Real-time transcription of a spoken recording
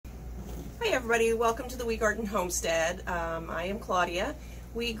Hi everybody, welcome to the We Garden Homestead. I am Claudia.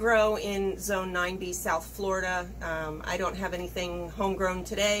 We grow in Zone 9B, South Florida. I don't have anything homegrown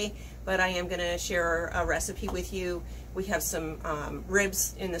today, but I am going to share a recipe with you. We have some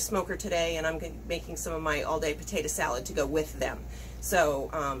ribs in the smoker today, and I'm making some of my all-day potato salad to go with them. So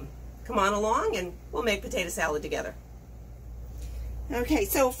come on along and we'll make potato salad together. Okay,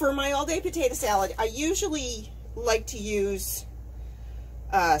 so for my all-day potato salad, I usually like to use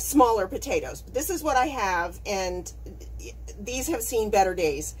smaller potatoes, but this is what I have, and these have seen better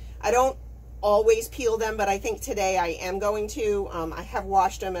days. I don't always peel them, but I think today I am going to. I have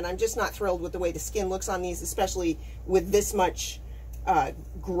washed them, and I'm just not thrilled with the way the skin looks on these, especially with this much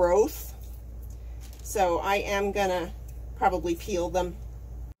growth. So I am gonna probably peel them.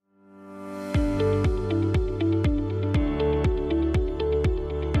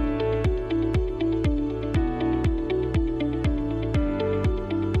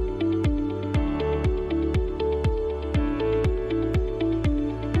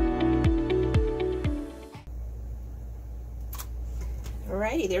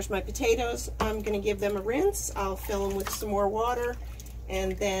 Alrighty, there's my potatoes. I'm going to give them a rinse. I'll fill them with some more water,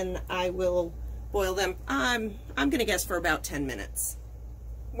 and then I will boil them. I'm going to guess for about 10 minutes.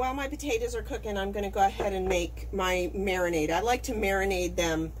 While my potatoes are cooking, I'm going to go ahead and make my marinade. I like to marinate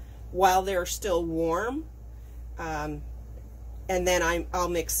them while they're still warm, and then I'll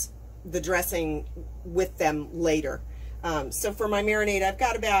mix the dressing with them later. So for my marinade, I've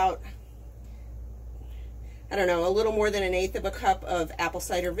got about, I don't know, a little more than 1/8 of a cup of apple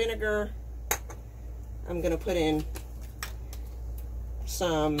cider vinegar. I'm going to put in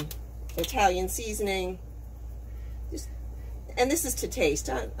some Italian seasoning. And this is to taste.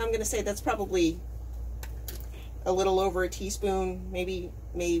 I'm going to say that's probably a little over a teaspoon, maybe,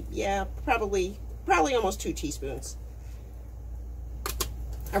 yeah, probably almost 2 teaspoons.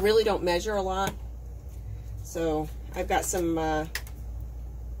 I really don't measure a lot. So I've got some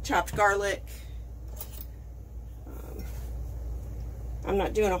chopped garlic. I'm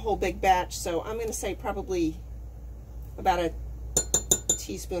not doing a whole big batch, so I'm going to say probably about a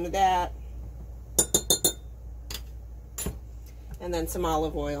teaspoon of that. And then some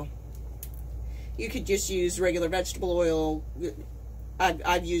olive oil. You could just use regular vegetable oil.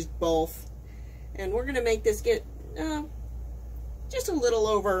 I've used both. And we're going to make this get just a little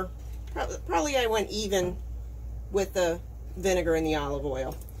over, probably I went even with the vinegar and the olive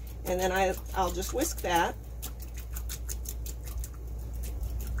oil. And then I'll just whisk that.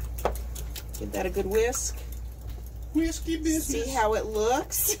 Give that a good whisk. Whiskey business. See how it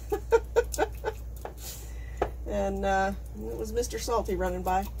looks. And it was Mr. Salty running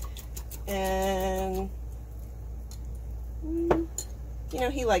by. And, you know,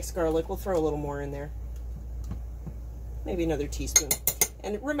 he likes garlic. We'll throw a little more in there. Maybe another teaspoon.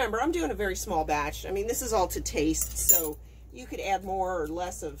 And remember, I'm doing a very small batch. I mean, this is all to taste, so you could add more or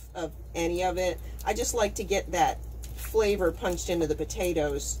less of any of it. I just like to get that flavor punched into the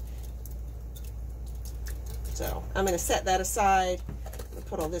potatoes. So I'm going to set that aside,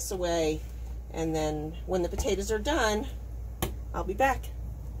 put all this away, and then when the potatoes are done, I'll be back.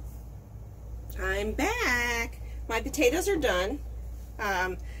 I'm back. My potatoes are done.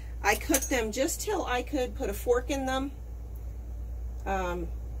 I cooked them just till I could put a fork in them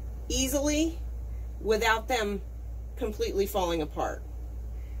easily without them completely falling apart,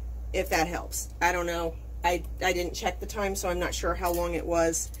 if that helps. I don't know. I didn't check the time, so I'm not sure how long it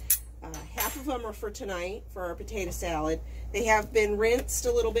was. Half of them are for tonight, for our potato salad. They have been rinsed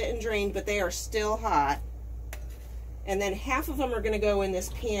a little bit and drained, but they are still hot. And then half of them are going to go in this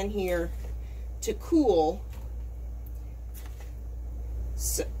pan here to cool.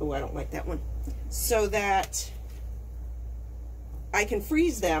 So, oh, I don't like that one. So that I can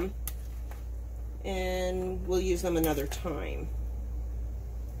freeze them, and we'll use them another time.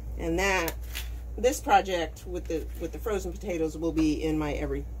 And this project with the frozen potatoes will be in my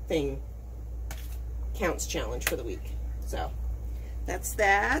everything counts challenge for the week. So that's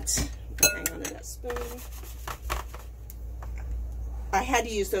that. Hang on to that spoon. I had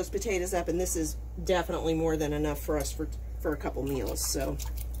to use those potatoes up, and this is definitely more than enough for us for a couple meals. So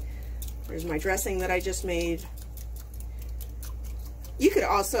there's my dressing that I just made. You could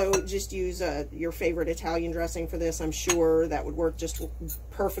also just use your favorite Italian dressing for this. I'm sure that would work just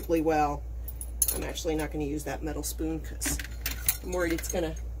perfectly well. I'm actually not going to use that metal spoon because I'm worried it's going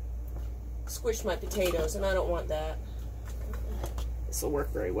to squish my potatoes, and I don't want that. This will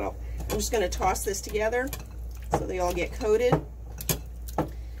work very well. I'm just going to toss this together so they all get coated.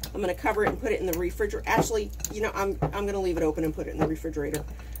 I'm going to cover it and put it in the refrigerator. Actually, you know, I'm going to leave it open and put it in the refrigerator.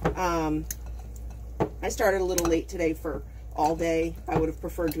 I started a little late today for all day. I would have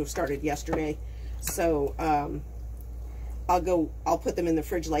preferred to have started yesterday. So I'll put them in the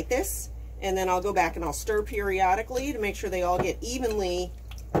fridge like this, and then I'll go back and I'll stir periodically to make sure they all get evenly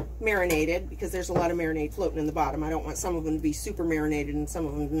marinated, because there's a lot of marinade floating in the bottom. I don't want some of them to be super marinated and some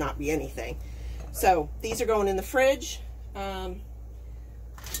of them to not be anything. So these are going in the fridge. I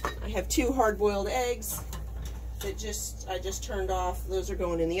have 2 hard-boiled eggs that I just turned off. Those are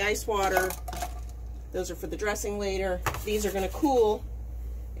going in the ice water. Those are for the dressing later. These are going to cool,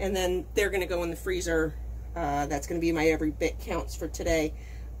 and then they're going to go in the freezer. That's going to be my every bit counts for today.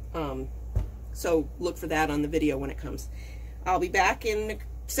 So look for that on the video when it comes. I'll be back in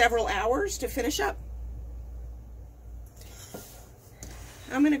several hours to finish up.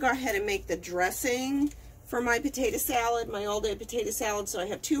 I'm going to go ahead and make the dressing for my potato salad, my all-day potato salad. So I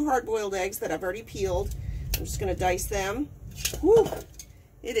have 2 hard-boiled eggs that I've already peeled. I'm just going to dice them. Whew,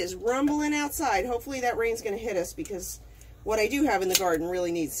 it is rumbling outside. Hopefully that rain's going to hit us, because what I do have in the garden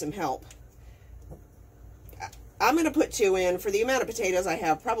really needs some help. I'm going to put 2 in. For the amount of potatoes I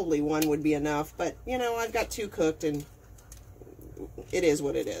have, probably 1 would be enough. But, you know, I've got 2 cooked, and it is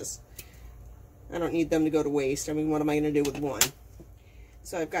what it is. I don't need them to go to waste. I mean, what am I going to do with 1?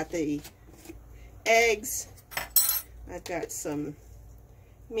 So I've got the eggs. I've got some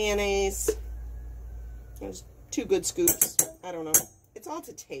mayonnaise. There's 2 good scoops. I don't know. It's all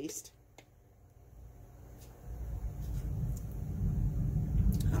to taste.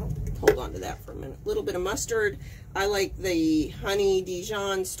 I'll hold on to that for a minute. A little bit of mustard. I like the honey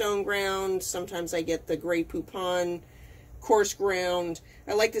Dijon stone ground. Sometimes I get the Grey Poupon coarse ground.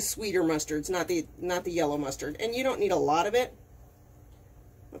 I like the sweeter mustards, not the yellow mustard. And you don't need a lot of it.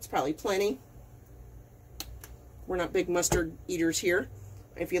 That's probably plenty. We're not big mustard eaters here.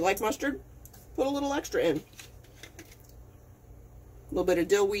 If you like mustard, put a little extra in. A little bit of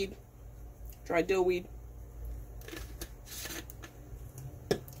dill weed, dried dill weed.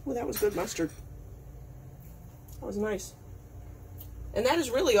 Oh, that was good mustard. That was nice. And that is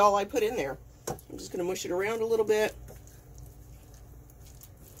really all I put in there. I'm just going to mush it around a little bit.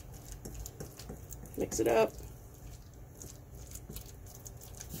 Mix it up.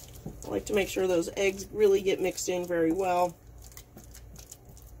 I like to make sure those eggs really get mixed in very well.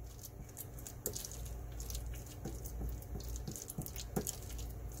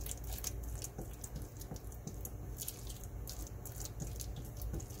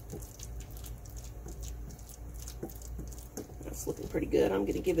 That's looking pretty good. I'm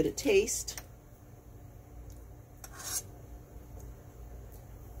going to give it a taste.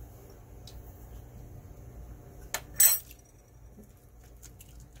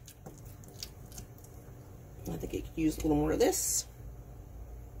 I think I could use a little more of this.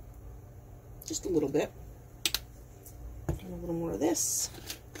 Just a little bit. And a little more of this.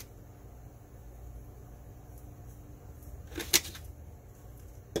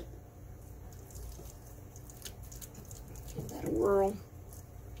 Give that a whirl.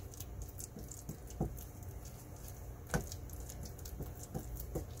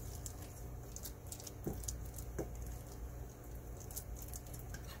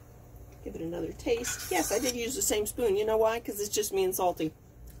 Give it another taste. Yes, I did use the same spoon. You know why? Because it's just me and salty.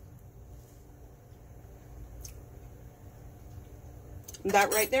 And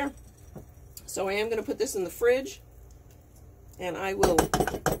that right there. So I am going to put this in the fridge, and I will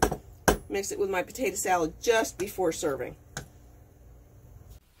mix it with my potato salad just before serving.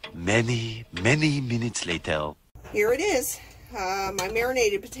 Many, many minutes later. Here it is. My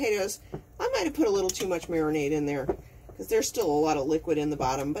marinated potatoes. I might have put a little too much marinade in there, because there's still a lot of liquid in the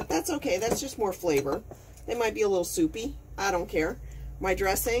bottom, but that's okay. That's just more flavor. They might be a little soupy. I don't care. My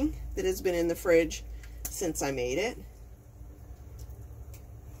dressing that has been in the fridge since I made it.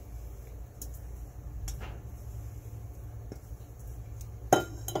 I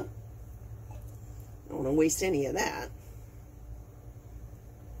don't want to waste any of that.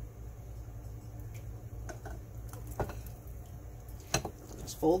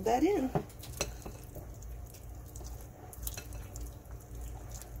 Just fold that in.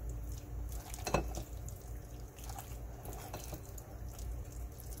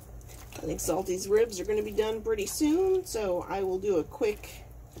 I think Salty's ribs are going to be done pretty soon, so I will do a quick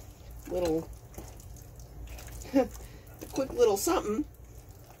little something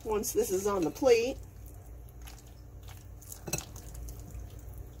once this is on the plate.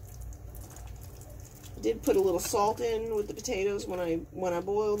 I did put a little salt in with the potatoes when I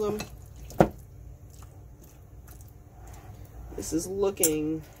boiled them. This is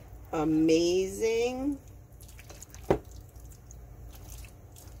looking amazing.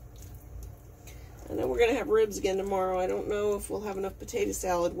 And then we're going to have ribs again tomorrow. I don't know if we'll have enough potato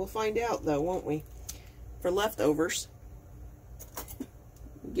salad. We'll find out, though, won't we? For leftovers.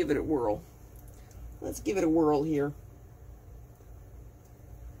 Give it a whirl. Let's give it a whirl here.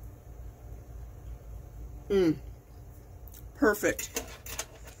 Perfect.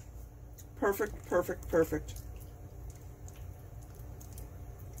 Perfect, perfect, perfect.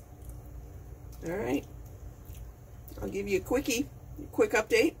 All right. I'll give you a quick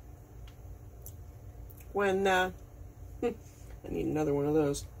update when I need another one of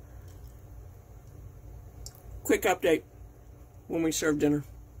those. Quick update when we serve dinner.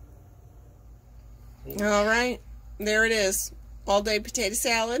 All right, there it is. All-day potato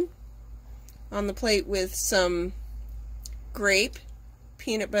salad on the plate with some grape,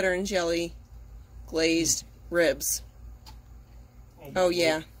 peanut butter and jelly glazed ribs. Oh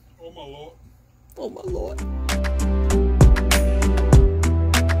yeah. Oh my Lord. Oh my Lord.